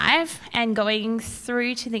5 and going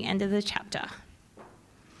through to the end of the chapter.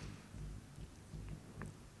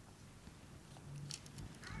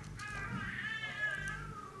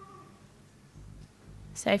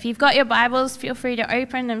 So if you've got your Bibles, feel free to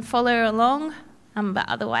open and follow along, but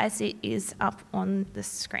otherwise it is up on the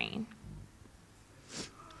screen.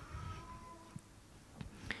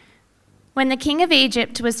 When the king of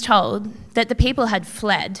Egypt was told that the people had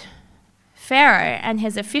fled, Pharaoh and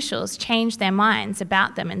his officials changed their minds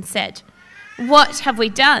about them and said, "What have we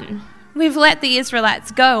done? We've let the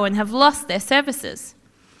Israelites go and have lost their services."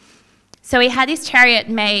 So he had his chariot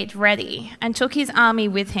made ready and took his army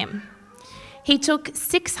with him. He took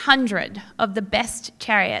 600 of the best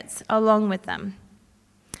chariots along with them.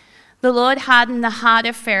 The Lord hardened the heart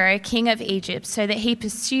of Pharaoh, king of Egypt, so that he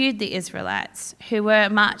pursued the Israelites, who were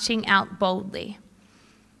marching out boldly.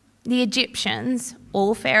 The Egyptians,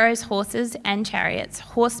 all Pharaoh's horses and chariots,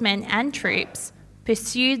 horsemen and troops,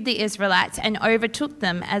 pursued the Israelites and overtook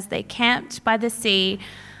them as they camped by the sea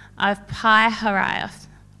of Pi-hahiroth,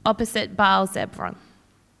 opposite Baal-zebron.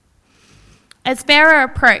 As Pharaoh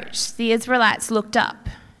approached, the Israelites looked up,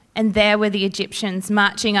 and there were the Egyptians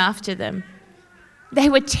marching after them. They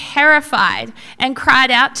were terrified and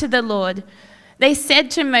cried out to the Lord. They said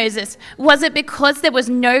to Moses, "Was it because there was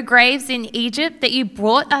no graves in Egypt that you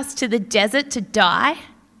brought us to the desert to die?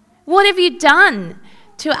 What have you done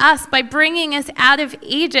to us by bringing us out of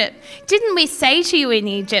Egypt? Didn't we say to you in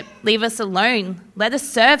Egypt, 'Leave us alone, let us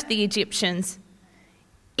serve the Egyptians'?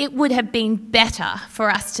 It would have been better for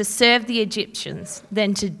us to serve the Egyptians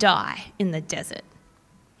than to die in the desert."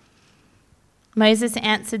 Moses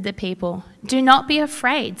answered the people, "Do not be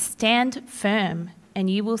afraid, stand firm, and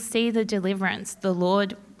you will see the deliverance the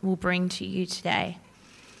Lord will bring to you today.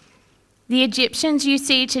 The Egyptians you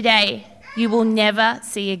see today, you will never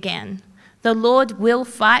see again. The Lord will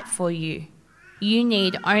fight for you. You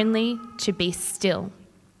need only to be still."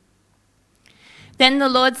 Then the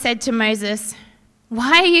Lord said to Moses,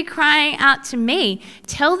 "Why are you crying out to me?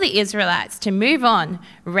 Tell the Israelites to move on.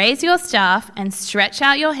 Raise your staff and stretch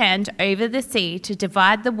out your hand over the sea to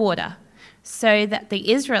divide the water, so that the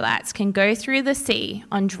Israelites can go through the sea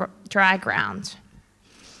on dry ground.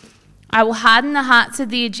 I will harden the hearts of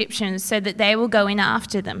the Egyptians so that they will go in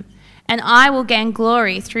after them, and I will gain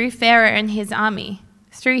glory through Pharaoh and his army,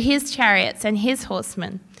 through his chariots and his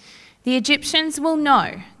horsemen. The Egyptians will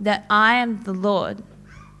know that I am the Lord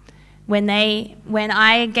when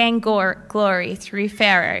I gain glory through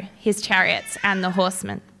Pharaoh, his chariots, and the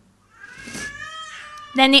horsemen."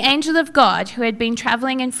 Then the angel of God, who had been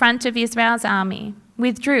traveling in front of Israel's army,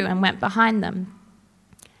 withdrew and went behind them.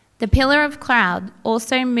 The pillar of cloud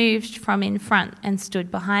also moved from in front and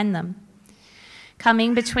stood behind them,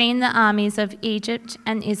 coming between the armies of Egypt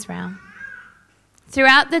and Israel.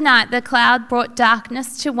 Throughout the night, the cloud brought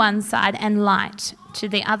darkness to one side and light to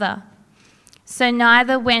the other, so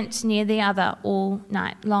neither went near the other all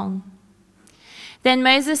night long. Then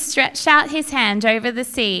Moses stretched out his hand over the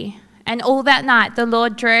sea, and all that night the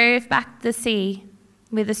Lord drove back the sea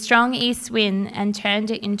with a strong east wind and turned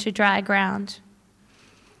it into dry ground.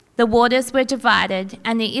 The waters were divided,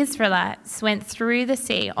 and the Israelites went through the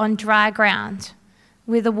sea on dry ground,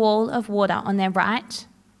 with a wall of water on their right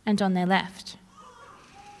and on their left.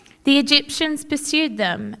 The Egyptians pursued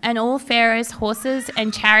them, and all Pharaoh's horses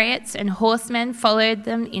and chariots and horsemen followed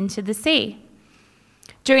them into the sea.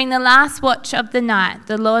 During the last watch of the night,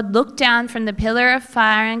 the Lord looked down from the pillar of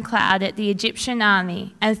fire and cloud at the Egyptian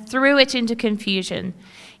army and threw it into confusion.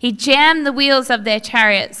 He jammed the wheels of their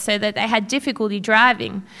chariots so that they had difficulty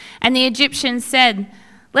driving, and the Egyptians said,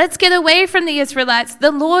 "Let's get away from the Israelites.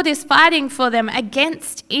 The Lord is fighting for them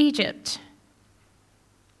against Egypt."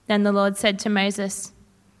 Then the Lord said to Moses,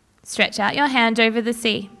 "Stretch out your hand over the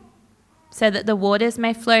sea, so that the waters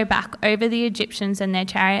may flow back over the Egyptians and their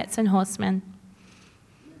chariots and horsemen."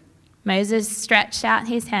 Moses stretched out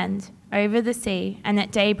his hand over the sea, and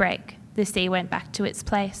at daybreak the sea went back to its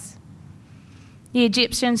place. The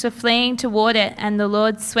Egyptians were fleeing toward it, and the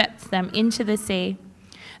Lord swept them into the sea.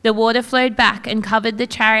 The water flowed back and covered the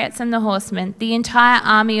chariots and the horsemen, the entire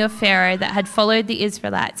army of Pharaoh that had followed the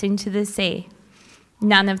Israelites into the sea.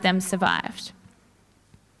 None of them survived.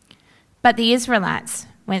 But the Israelites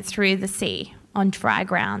went through the sea on dry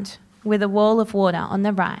ground, with a wall of water on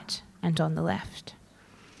the right and on the left.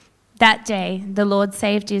 That day the Lord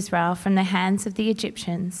saved Israel from the hands of the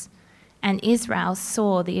Egyptians, and Israel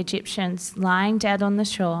saw the Egyptians lying dead on the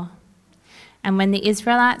shore. And when the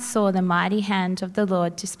Israelites saw the mighty hand of the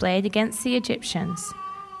Lord displayed against the Egyptians,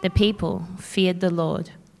 the people feared the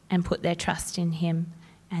Lord and put their trust in him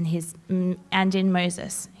and in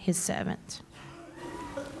Moses, his servant.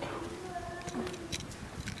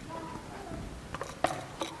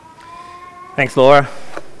 Thanks, Laura.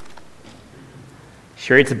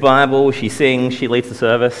 She reads the Bible, she sings, she leads the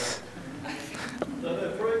service.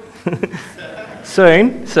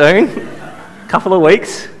 Soon. Couple of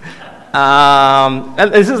weeks.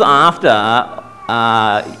 And this is after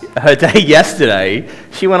her day yesterday.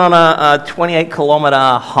 She went on a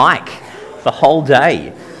 28-kilometre hike the whole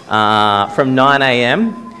day from 9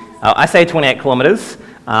 a.m. I say 28 kilometres.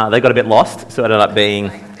 They got a bit lost, so it ended up being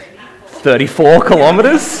 34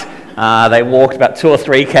 kilometres. They walked about 2 or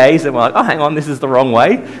 3 Ks and were like, oh, hang on, this is the wrong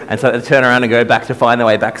way. And so they turn around and go back to find their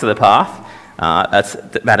way back to the path. That's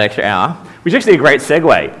about an extra hour, which is actually a great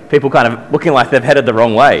segue. People kind of looking like they've headed the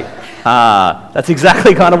wrong way. That's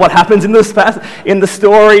exactly kind of what happens in the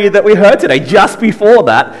story that we heard today. Just before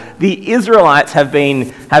that, the Israelites have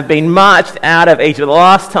been marched out of Egypt. The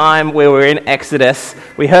last time we were in Exodus,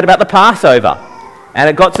 we heard about the Passover. And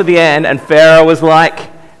it got to the end, and Pharaoh was like,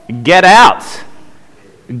 get out.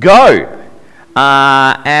 Go.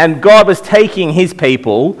 And God was taking his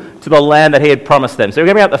people to the land that he had promised them. So we're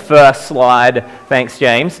going to bring up the first slide. Thanks,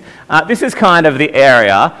 James. This is kind of the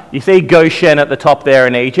area. You see Goshen at the top there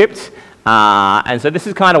in Egypt. And so this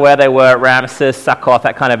is kind of where they were, Ramesses, Succoth,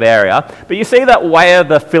 that kind of area. But you see that Way of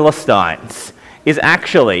the Philistines is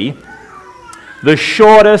actually the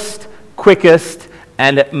shortest, quickest,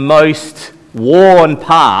 and most worn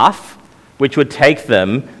path which would take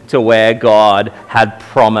them to where God had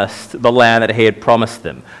promised, the land that he had promised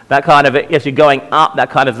them. That kind of, as you're going up, that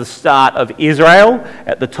kind of the start of Israel,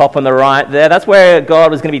 at the top on the right there, that's where God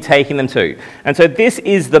was going to be taking them to. And so this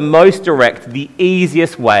is the most direct, the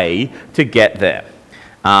easiest way to get there.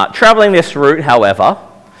 Traveling this route, however,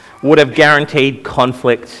 would have guaranteed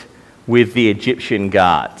conflict with the Egyptian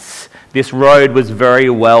guards. This road was very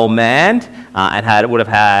well manned and would have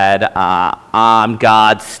had armed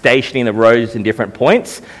guards stationing the roads in different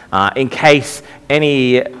points in case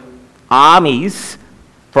any armies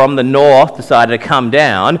from the north decided to come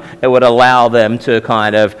down. It would allow them to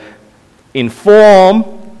kind of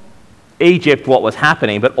inform Egypt what was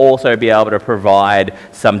happening, but also be able to provide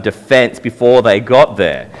some defense before they got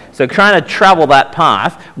there. So trying to travel that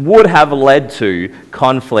path would have led to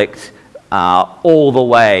conflict all the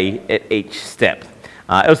way at each step.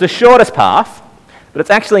 It was the shortest path, but it's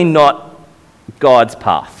actually not God's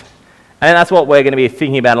path. And that's what we're going to be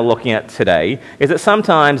thinking about and looking at today, is that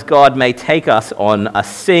sometimes God may take us on a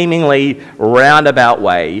seemingly roundabout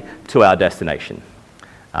way to our destination.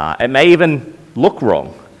 It may even look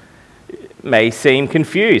wrong. It may seem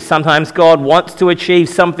confused. Sometimes God wants to achieve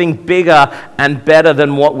something bigger and better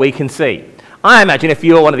than what we can see. I imagine if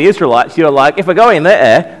you're one of the Israelites, you're like, if we're going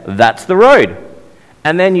there, that's the road.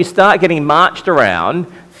 And then you start getting marched around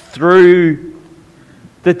through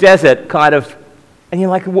the desert, kind of, and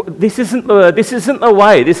you're like, this isn't the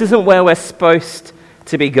way. This isn't where we're supposed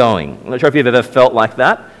to be going. I'm not sure if you've ever felt like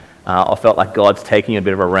that, or felt like God's taking you a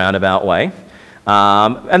bit of a roundabout way.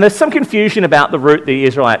 And there's some confusion about the route the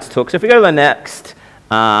Israelites took. So if we go to the next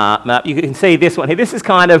map, you can see this one here. This is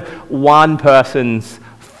kind of one person's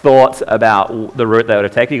thoughts about the route they would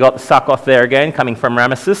have taken. You've got the Succoth there again, coming from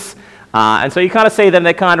Ramesses. And so you kind of see them,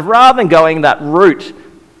 they're kind of, rather than going that route,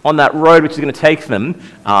 on that road which is going to take them,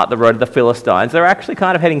 the road of the Philistines, they're actually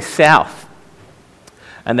kind of heading south.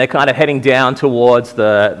 And they're kind of heading down towards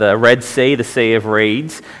the Red Sea, the Sea of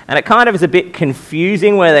Reeds. And it kind of is a bit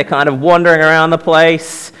confusing where they're kind of wandering around the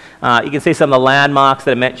place. You can see some of the landmarks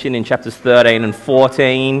that are mentioned in chapters 13 and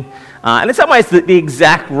 14. And in some ways, the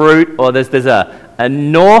exact route, or there's a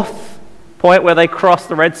north point where they cross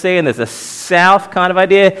the Red Sea, and there's a south kind of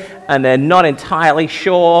idea, and they're not entirely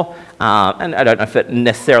sure. And I don't know if it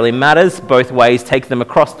necessarily matters. Both ways take them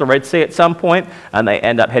across the Red Sea at some point, and they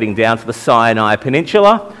end up heading down to the Sinai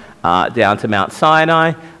Peninsula, down to Mount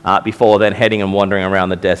Sinai, before then heading and wandering around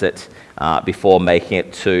the desert before making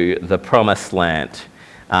it to the Promised Land.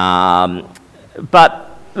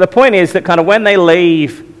 But the point is that kind of when they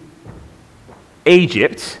leave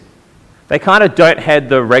Egypt, they kind of don't head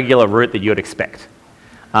the regular route that you'd expect.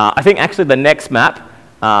 I think actually the next map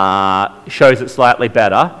shows it slightly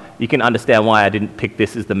better. You can understand why I didn't pick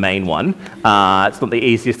this as the main one. It's not the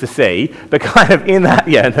easiest to see, but kind of in that,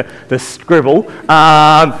 the scribble.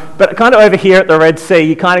 But kind of over here at the Red Sea,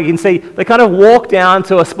 you can see they kind of walk down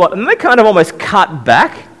to a spot, and they kind of almost cut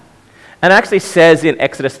back. And it actually says in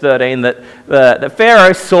Exodus 13 that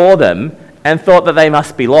Pharaoh saw them and thought that they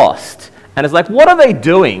must be lost. And it's like, what are they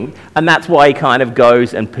doing? And that's why he kind of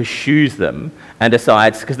goes and pursues them and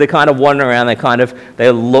decides, because they're kind of wandering around,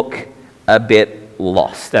 they look a bit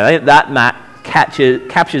lost. And I think that map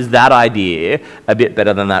captures that idea a bit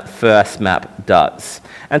better than that first map does.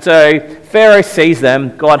 And so Pharaoh sees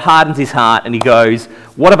them, God hardens his heart, and he goes,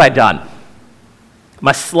 what have I done?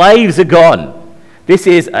 My slaves are gone. This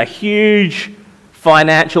is a huge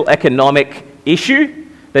financial, economic issue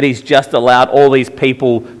that he's just allowed all these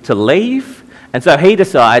people to leave. And so he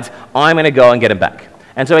decides, I'm going to go and get them back.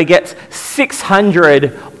 And so he gets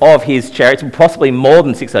 600 of his chariots, possibly more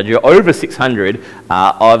than 600, over 600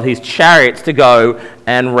 of his chariots to go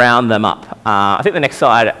and round them up. I think the next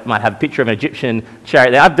slide might have a picture of an Egyptian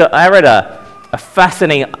chariot there. I read a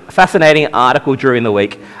fascinating article during the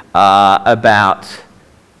week about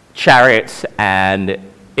chariots and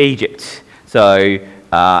Egypt. So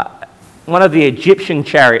one of the Egyptian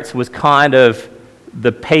chariots was kind of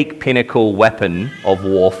the peak pinnacle weapon of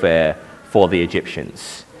warfare for the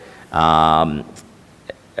Egyptians. A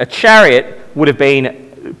chariot would have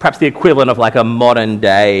been perhaps the equivalent of like a modern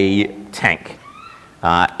day tank.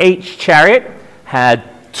 Each chariot had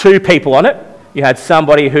 2 people on it. You had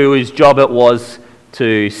somebody whose job it was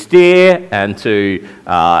to steer and to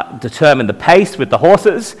determine the pace with the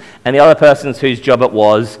horses, and the other person whose job it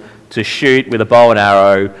was to shoot with a bow and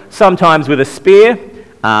arrow, sometimes with a spear.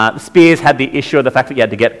 The spears had the issue of the fact that you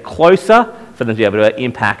had to get closer for them to be able to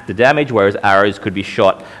impact the damage, whereas arrows could be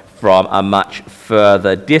shot from a much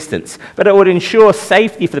further distance. But it would ensure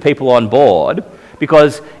safety for the people on board,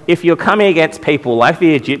 because if you're coming against people like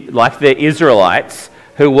the Israelites,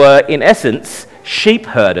 who were in essence sheep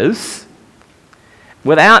herders,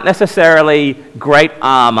 without necessarily great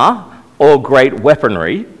armour or great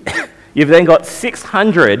weaponry, you've then got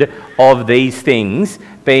 600 of these things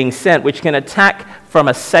being sent, which can attack from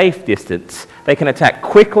a safe distance. They can attack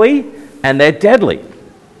quickly, and they're deadly.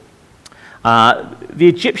 The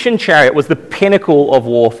Egyptian chariot was the pinnacle of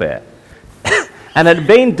warfare. And it had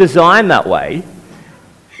been designed that way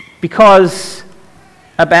because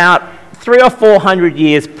about 300 or 400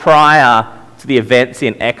 years prior to the events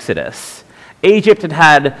in Exodus, Egypt had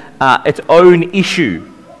had its own issue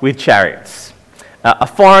with chariots. A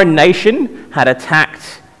foreign nation had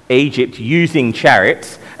attacked Egypt using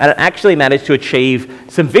chariots, and it actually managed to achieve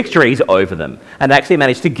some victories over them, and actually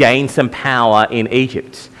managed to gain some power in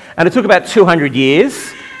Egypt. And it took about 200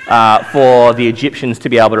 years for the Egyptians to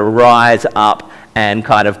be able to rise up and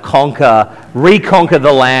kind of reconquer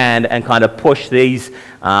the land and kind of push these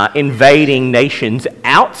invading nations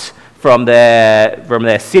out from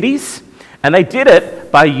their cities. And they did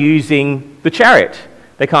it by using the chariot.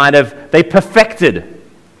 They perfected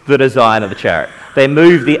the design of the chariot. They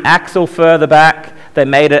moved the axle further back. They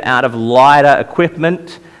made it out of lighter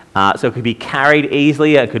equipment, so it could be carried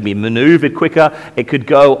easily, it could be maneuvered quicker, it could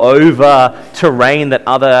go over terrain that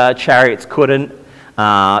other chariots couldn't.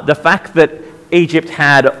 The fact that Egypt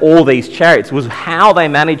had all these chariots was how they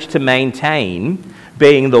managed to maintain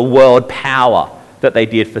being the world power that they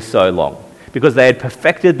did for so long, because they had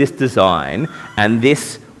perfected this design, and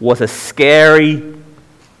this was a scary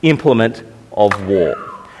implement of war.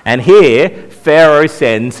 And here, Pharaoh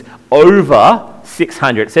sends over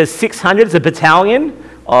 600. It says 600 is a battalion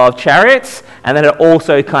of chariots, and then it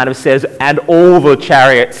also kind of says, and all the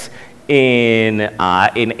chariots in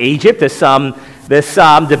Egypt. There's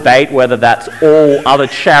some debate whether that's all other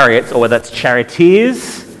chariots or whether that's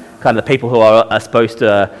charioteers, kind of the people who are supposed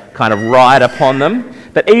to kind of ride upon them.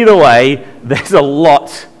 But either way, there's a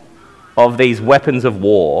lot of these weapons of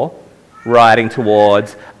war riding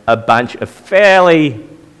towards a bunch of fairly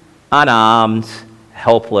unarmed,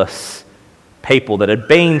 helpless people that had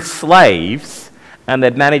been slaves, and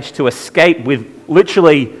they'd managed to escape with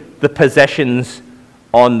literally the possessions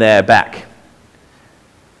on their back.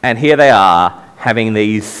 And here they are, having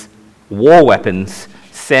these war weapons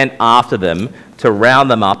sent after them to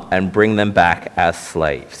round them up and bring them back as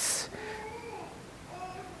slaves.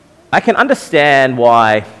 I can understand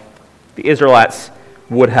why the Israelites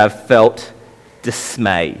would have felt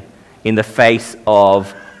dismay in the face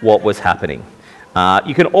of what was happening.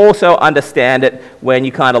 You can also understand it when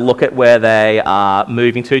you kind of look at where they are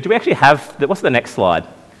moving to. Do we actually have, what's the next slide?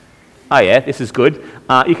 Oh yeah, this is good.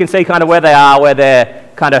 You can see kind of where they are, where they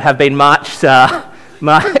kind of have been marched. I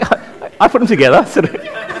put them together.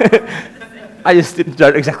 I just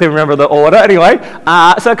don't exactly remember the order. Anyway,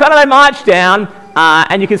 so kind of they march down,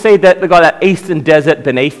 and you can see that they've got that eastern desert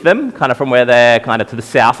beneath them, kind of from where they're kind of to the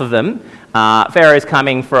south of them. Pharaoh's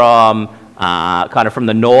coming from kind of from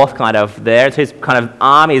the north, kind of there. So his kind of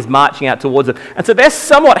army is marching out towards them. And so they're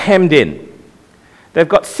somewhat hemmed in. They've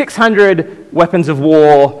got 600 weapons of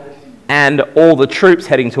war and all the troops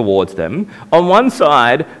heading towards them. On one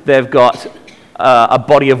side, they've got a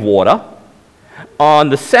body of water. On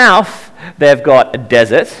the south, they've got a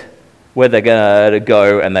desert where they're going to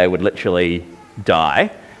go and they would literally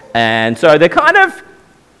die. And so they're kind of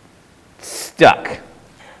stuck.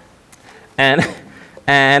 And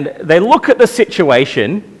and they look at the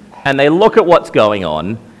situation, and they look at what's going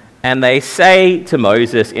on, and they say to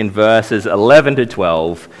Moses in verses 11 to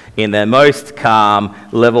 12, in their most calm,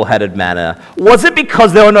 level-headed manner, "Was it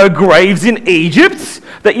because there were no graves in Egypt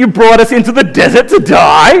that you brought us into the desert to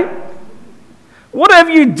die? What have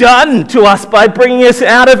you done to us by bringing us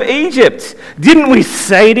out of Egypt? Didn't we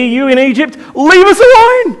say to you in Egypt, 'Leave us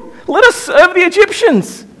alone, let us serve the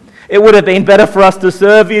Egyptians'? It would have been better for us to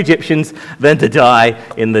serve the Egyptians than to die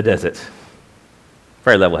in the desert."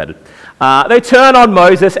 Very level-headed. They turn on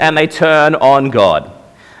Moses and they turn on God.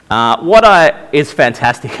 What is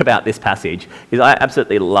fantastic about this passage is I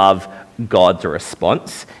absolutely love God's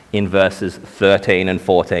response in verses 13 and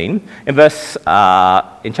 14.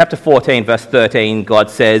 In chapter 14, verse 13, God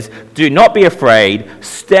says, "Do not be afraid,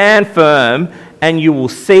 stand firm, and you will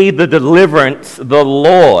see the deliverance the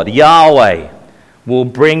Lord, Yahweh, will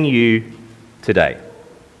bring you today."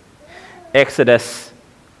 Exodus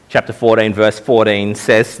chapter 14, verse 14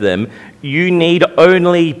 says to them, "You need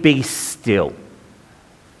only be still."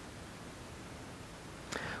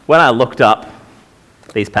 When I looked up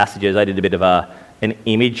these passages, I did a bit of an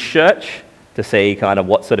image search to see kind of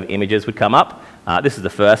what sort of images would come up. This is the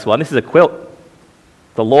first one. This is a quilt.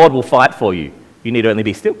 The Lord will fight for you. You need only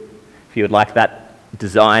be still. If you would like that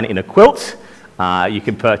design in a quilt, you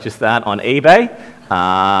can purchase that on eBay.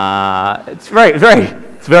 It's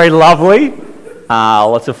very lovely.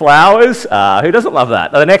 Lots of flowers. Who doesn't love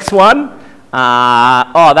that? The next one.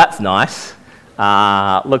 That's nice.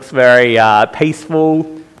 Looks very peaceful,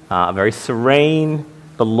 very serene.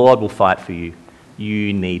 The Lord will fight for you.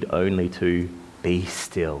 You need only to be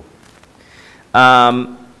still. The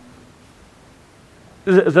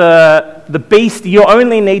beast, you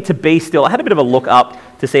only need to be still. I had a bit of a look up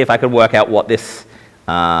to see if I could work out what this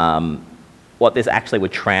actually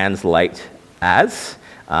would translate as.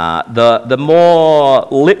 The more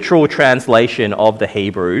literal translation of the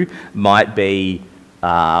Hebrew might be,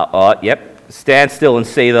 stand still and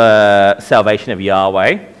see the salvation of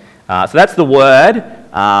Yahweh. So that's the word.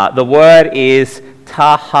 The word is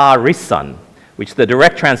taharisan, which the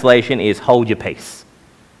direct translation is hold your peace.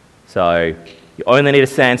 So you only need to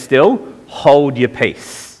stand still, hold your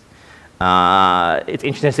peace. It's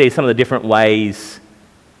interesting to see some of the different ways,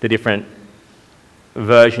 the different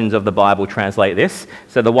versions of the Bible translate this.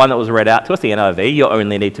 So the one that was read out to us, the NIV, you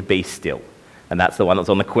only need to be still. And that's the one that's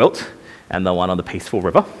on the quilt, and the one on the peaceful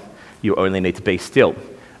river. You only need to be still.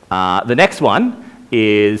 The next one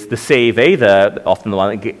is the CEV, often the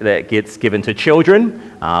one that gets given to children,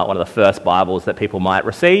 one of the first Bibles that people might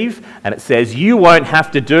receive, and it says, "You won't have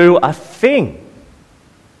to do a thing."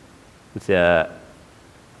 It's a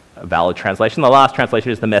valid translation. The last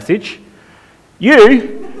translation is the Message.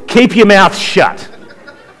 "You keep your mouth shut."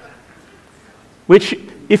 Which,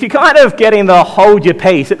 if you're kind of getting the hold your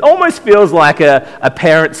peace, it almost feels like a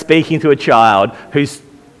parent speaking to a child who's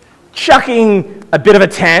chucking a bit of a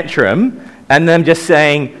tantrum and them just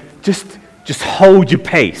saying, just hold your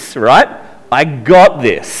peace, right? I got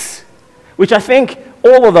this. Which I think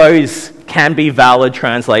all of those can be valid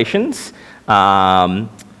translations. I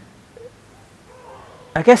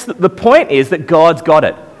guess the point is that God's got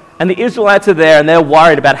it. And the Israelites are there and they're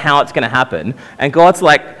worried about how it's going to happen. And God's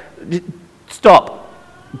like, stop.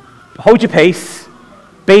 Hold your peace.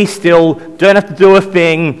 Be still. Don't have to do a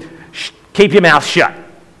thing. Keep your mouth shut.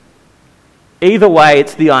 Either way,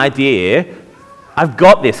 it's the idea, I've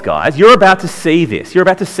got this, guys. You're about to see this. You're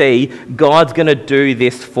about to see God's going to do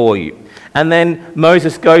this for you. And then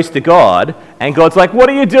Moses goes to God, and God's like, what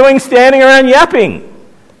are you doing standing around yapping?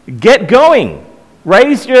 Get going.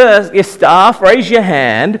 Raise your staff, raise your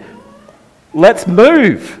hand. Let's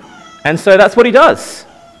move. And so that's what he does.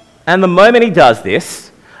 And the moment he does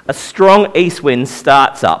this, a strong east wind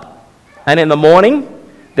starts up. And in the morning,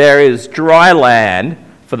 there is dry land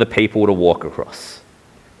for the people to walk across.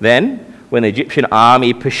 Then, when the Egyptian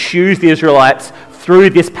army pursues the Israelites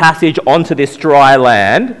through this passage onto this dry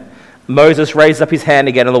land, Moses raises up his hand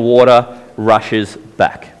again and the water rushes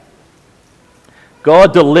back.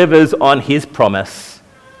 God delivers on his promise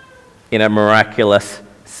in a miraculous,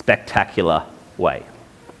 spectacular way.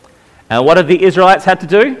 And what have the Israelites had to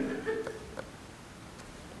do?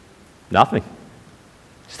 Nothing.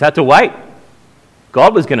 Just had to wait.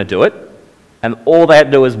 God was going to do it. And all they had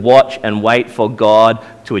to do was watch and wait for God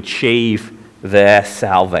to achieve their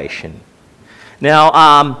salvation.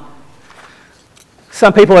 Now,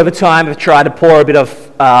 some people over time have tried to pour a bit of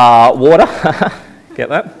water. Get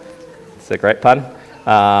that? It's a great pun.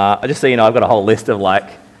 Just so you know, I've got a whole list of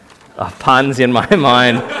puns in my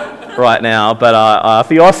mind right now. But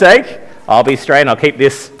for your sake, I'll be straight and I'll keep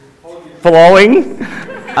this flowing.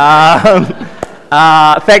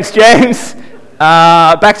 Thanks, James.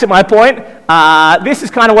 Back to my point. This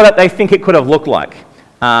is kind of what they think it could have looked like.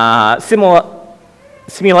 Similar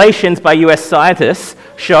simulations by US scientists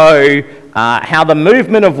show how the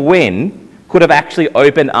movement of wind could have actually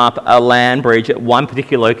opened up a land bridge at one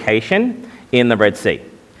particular location in the Red Sea.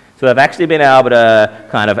 So they've actually been able to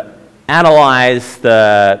kind of analyze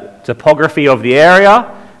the topography of the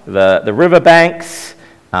area, the riverbanks,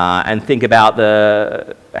 and think about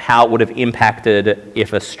how it would have impacted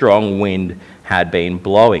if a strong wind had been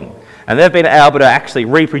blowing. And they've been able to actually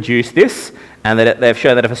reproduce this, and they've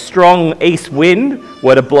shown that if a strong east wind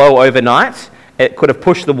were to blow overnight, it could have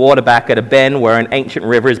pushed the water back at a bend where an ancient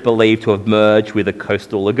river is believed to have merged with a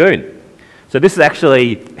coastal lagoon. So this is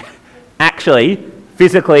actually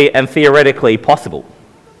physically and theoretically possible.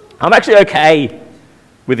 I'm actually okay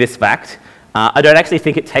with this fact. I don't actually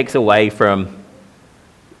think it takes away from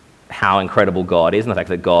how incredible God is and the fact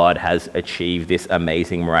that God has achieved this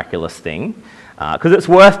amazing, miraculous thing. Because it's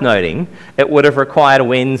worth noting, it would have required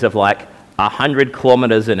winds of like 100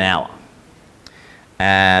 kilometers an hour.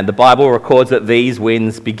 And the Bible records that these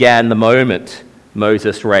winds began the moment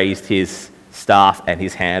Moses raised his staff and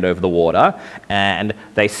his hand over the water, and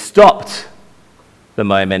they stopped the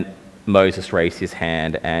moment Moses raised his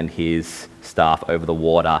hand and his staff over the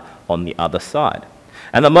water on the other side.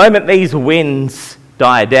 And the moment these winds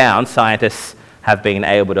die down, scientists have been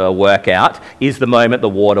able to work out, is the moment the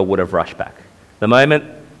water would have rushed back. The moment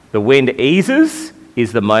the wind eases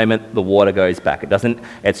is the moment the water goes back.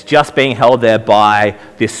 It's just being held there by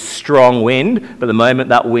this strong wind, but the moment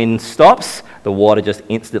that wind stops, the water just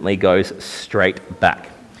instantly goes straight back.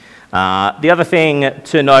 The other thing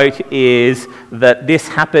to note is that this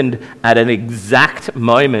happened at an exact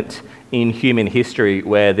moment in human history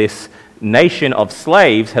where this nation of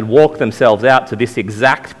slaves had walked themselves out to this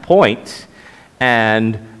exact point,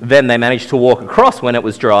 and then they managed to walk across when it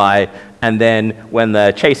was dry, and then when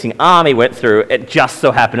the chasing army went through, it just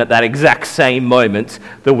so happened at that exact same moment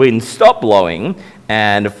the wind stopped blowing,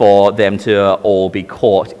 and for them to all be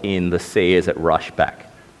caught in the sea as it rushed back.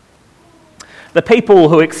 The people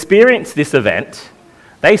who experienced this event,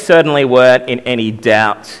 they certainly weren't in any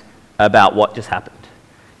doubt about what just happened.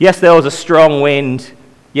 Yes, there was a strong wind.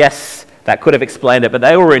 Yes, that could have explained it, but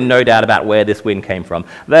they were in no doubt about where this wind came from.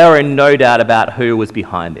 They were in no doubt about who was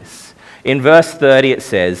behind this. In verse 30 it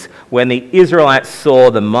says, "When the Israelites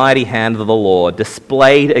saw the mighty hand of the Lord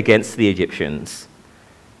displayed against the Egyptians,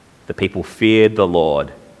 the people feared the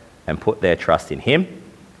Lord and put their trust in him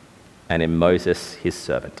and in Moses his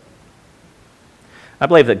servant." I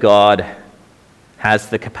believe that God has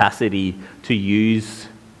the capacity to use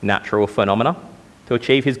natural phenomena to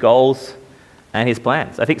achieve his goals and his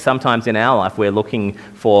plans. I think sometimes in our life we're looking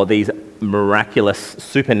for these miraculous,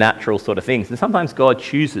 supernatural sort of things, and sometimes God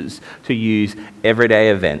chooses to use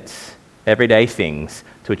everyday events, everyday things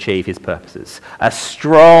to achieve his purposes. A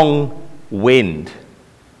strong wind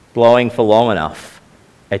blowing for long enough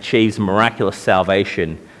achieves miraculous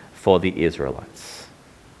salvation for the Israelites.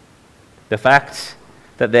 The fact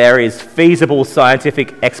that there is feasible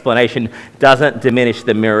scientific explanation doesn't diminish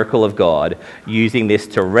the miracle of God using this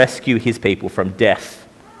to rescue his people from death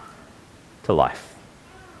to life.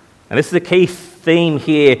 And this is a key theme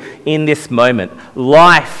here in this moment.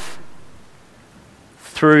 Life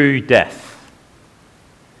through death.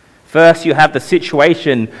 First, you have the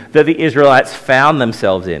situation that the Israelites found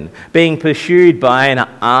themselves in, being pursued by an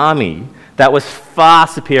army that was far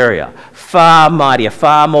superior, far mightier,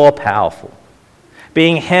 far more powerful.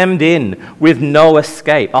 Being hemmed in with no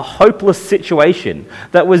escape, a hopeless situation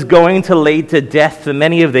that was going to lead to death for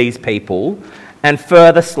many of these people and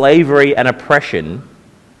further slavery and oppression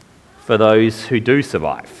for those who do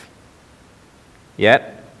survive.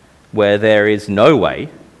 Yet, where there is no way,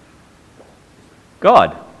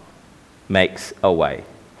 God makes a way.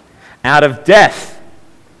 Out of death,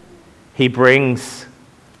 he brings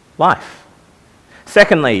life.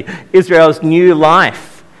 Secondly, Israel's new life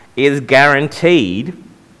is guaranteed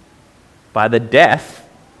by the death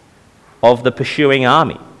of the pursuing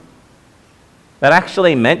army. That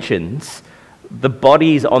actually mentions the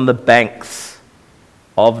bodies on the banks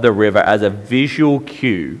of the river as a visual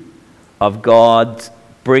cue of God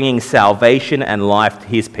bringing salvation and life to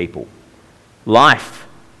his people. Life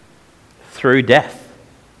through death.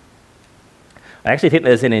 I actually think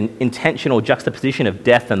there's an intentional juxtaposition of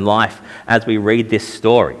death and life as we read this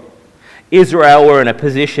story. Israel were in a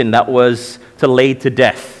position that was to lead to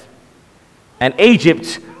death. And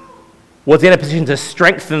Egypt was in a position to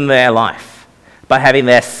strengthen their life by having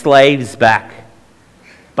their slaves back,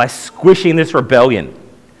 by squishing this rebellion.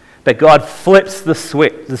 But God flips the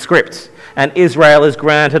script, and Israel is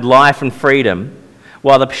granted life and freedom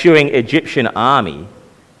while the pursuing Egyptian army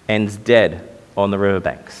ends dead on the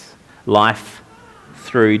riverbanks. Life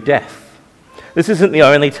through death. This isn't the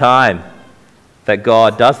only time that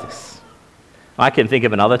God does this. I can think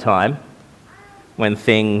of another time when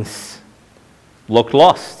things looked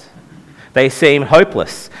lost. They seemed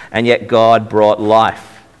hopeless, and yet God brought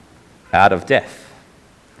life out of death.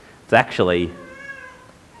 It's actually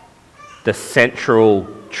the central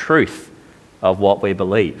truth of what we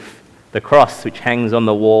believe. The cross which hangs on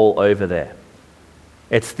the wall over there.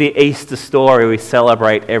 It's the Easter story we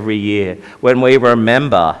celebrate every year when we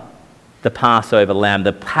remember the Passover lamb,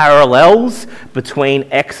 the parallels between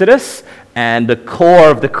Exodus and the core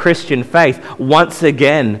of the Christian faith once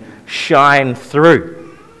again shine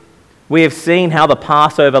through. We have seen how the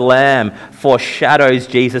Passover lamb foreshadows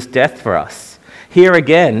Jesus' death for us. Here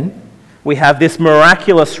again, we have this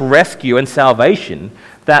miraculous rescue and salvation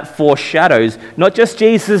that foreshadows not just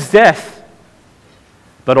Jesus' death,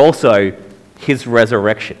 but also his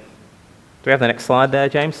resurrection. Do we have the next slide there,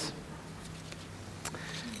 James?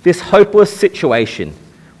 This hopeless situation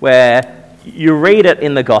where you read it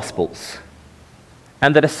in the Gospels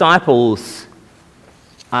and the disciples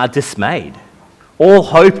are dismayed. All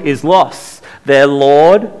hope is lost. Their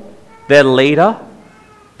Lord, their leader,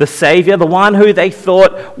 the Saviour, the one who they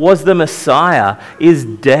thought was the Messiah, is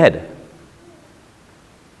dead.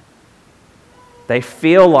 They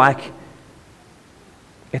feel like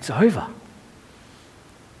it's over.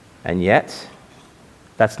 And yet,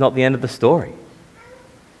 that's not the end of the story.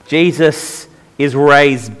 Jesus is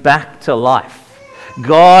raised back to life.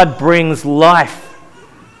 God brings life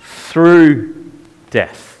through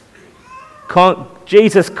death.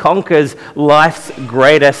 Jesus conquers life's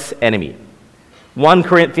greatest enemy. 1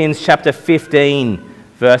 Corinthians chapter 15,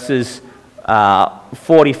 verses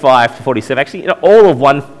 45 to 47. Actually, all of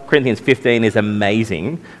 1 Corinthians 15 is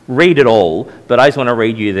amazing. Read it all, but I just want to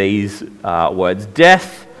read you these words.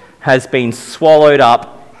 Death has been swallowed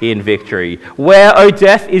up in victory. Where, O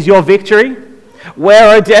death, is your victory?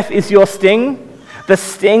 Where, O death, is your sting? The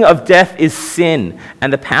sting of death is sin,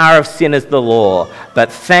 and the power of sin is the law.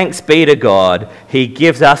 But thanks be to God, he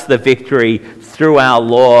gives us the victory through our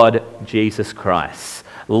Lord Jesus Christ.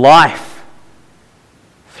 Life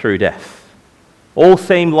through death. All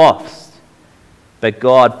seem lost, but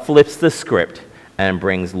God flips the script and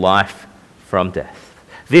brings life from death.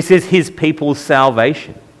 This is his people's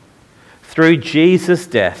salvation. Through Jesus'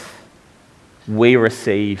 death, we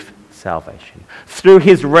receive salvation. Through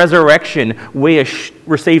his resurrection, we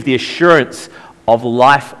receive the assurance of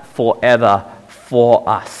life forever for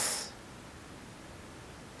us.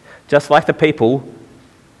 Just like the people,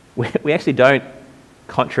 we actually don't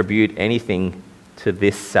contribute anything to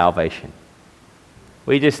this salvation.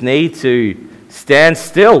 We just need to stand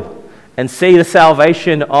still and see the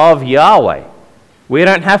salvation of Yahweh. We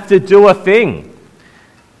don't have to do a thing.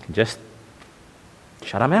 We can just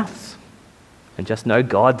shut our mouths and just know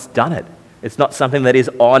God's done it. It's not something that is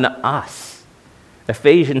on us.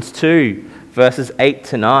 Ephesians 2, verses 8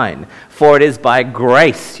 to 9. For it is by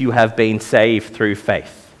grace you have been saved through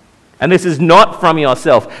faith. And this is not from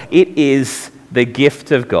yourself. It is the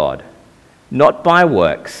gift of God, not by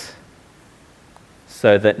works,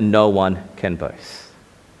 so that no one can boast.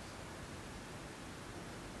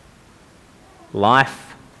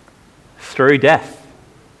 Life through death.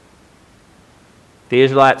 The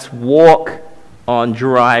Israelites walk on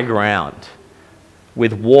dry ground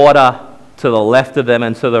with water to the left of them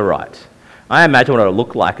and to the right. I imagine what it would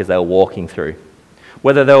look like as they were walking through.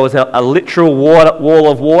 Whether there was a literal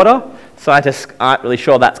wall of water, scientists aren't really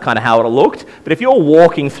sure that's kind of how it looked, but if you're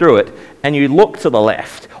walking through it and you look to the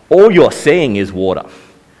left, all you're seeing is water.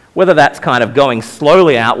 Whether that's kind of going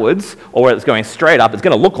slowly outwards or whether it's going straight up, it's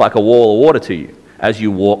going to look like a wall of water to you as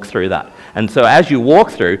you walk through that. And so as you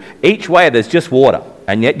walk through, each way there's just water,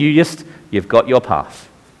 and yet you've got your path.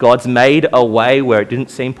 God's made a way where it didn't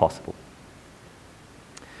seem possible.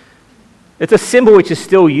 It's a symbol which is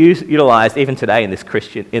still utilized even today in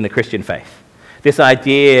the Christian faith. This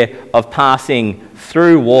idea of passing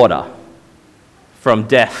through water from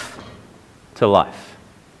death to life.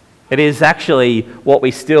 It is actually what we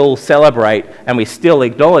still celebrate and we still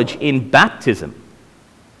acknowledge in baptism.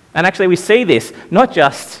 And actually we see this not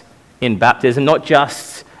just in baptism, not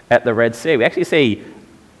just at the Red Sea. We actually see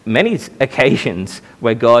many occasions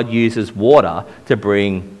where God uses water to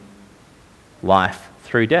bring life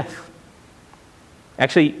through death.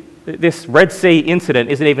 Actually, this Red Sea incident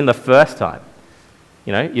isn't even the first time.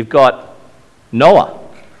 You've got Noah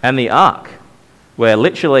and the ark, where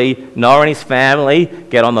literally Noah and his family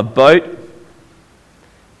get on the boat,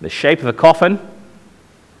 the shape of a coffin,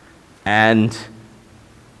 and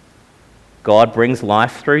God brings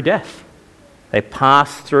life through death. They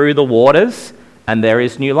pass through the waters and there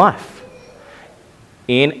is new life.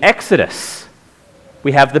 In Exodus,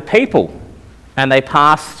 we have the people and they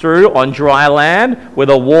pass through on dry land with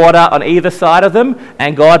a water on either side of them,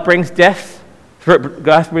 and God brings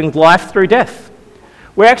life through death.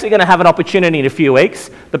 We're actually going to have an opportunity in a few weeks.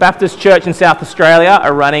 The Baptist Church in South Australia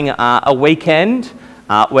are running a weekend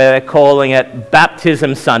where they're calling it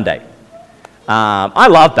Baptism Sunday. I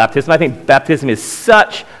love baptism. I think baptism is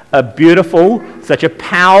such a beautiful, such a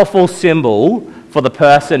powerful symbol for the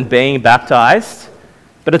person being baptized,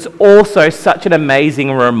 but it's also such an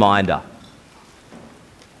amazing reminder.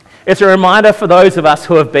 It's a reminder for those of us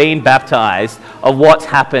who have been baptized of what's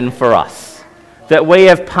happened for us, that we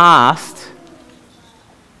have passed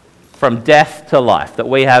from death to life, that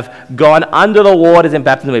we have gone under the waters in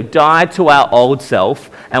baptism, we've died to our old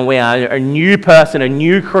self, and we are a new person, a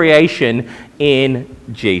new creation in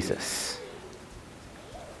Jesus.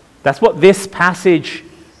 That's what this passage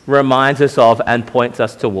reminds us of and points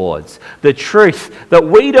us towards. The truth that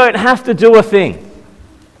we don't have to do a thing.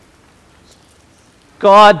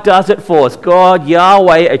 God does it for us. God,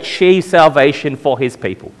 Yahweh, achieves salvation for his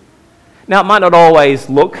people. Now, it might not always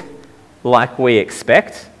look like we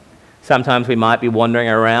expect. Sometimes we might be wandering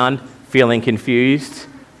around feeling confused,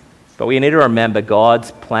 but we need to remember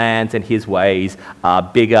God's plans and his ways are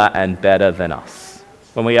bigger and better than us.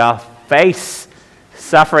 When we face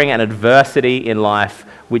suffering and adversity in life,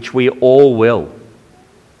 which we all will,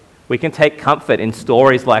 we can take comfort in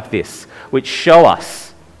stories like this, which show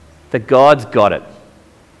us that God's got it.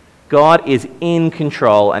 God is in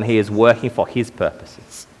control and he is working for his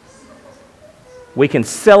purposes. We can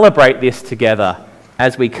celebrate this together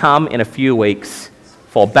as we come in a few weeks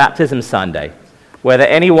for Baptism Sunday. Whether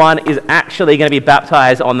anyone is actually going to be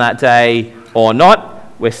baptized on that day or not,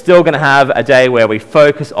 we're still going to have a day where we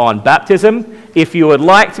focus on baptism. If you would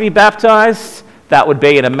like to be baptized, that would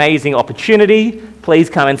be an amazing opportunity. Please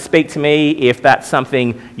come and speak to me if that's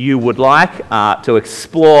something you would like to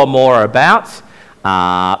explore more about,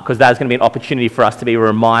 because that's going to be an opportunity for us to be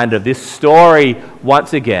reminded of this story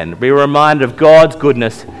once again, be reminded of God's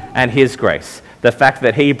goodness and his grace, the fact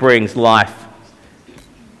that he brings life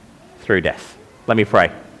through death. Let me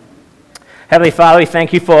pray. Heavenly Father, we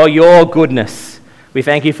thank you for your goodness. We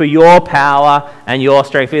thank you for your power and your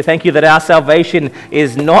strength. We thank you that our salvation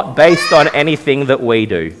is not based on anything that we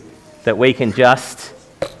do, that we can just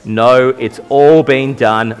know it's all been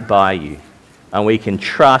done by you, and we can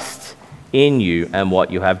trust in you and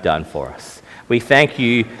what you have done for us. We thank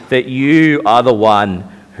you that you are the one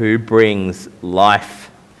who brings life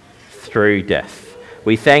through death.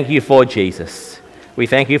 We thank you for Jesus. We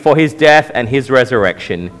thank you for his death and his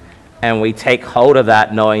resurrection, and we take hold of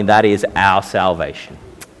that knowing that is our salvation.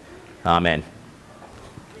 Amen.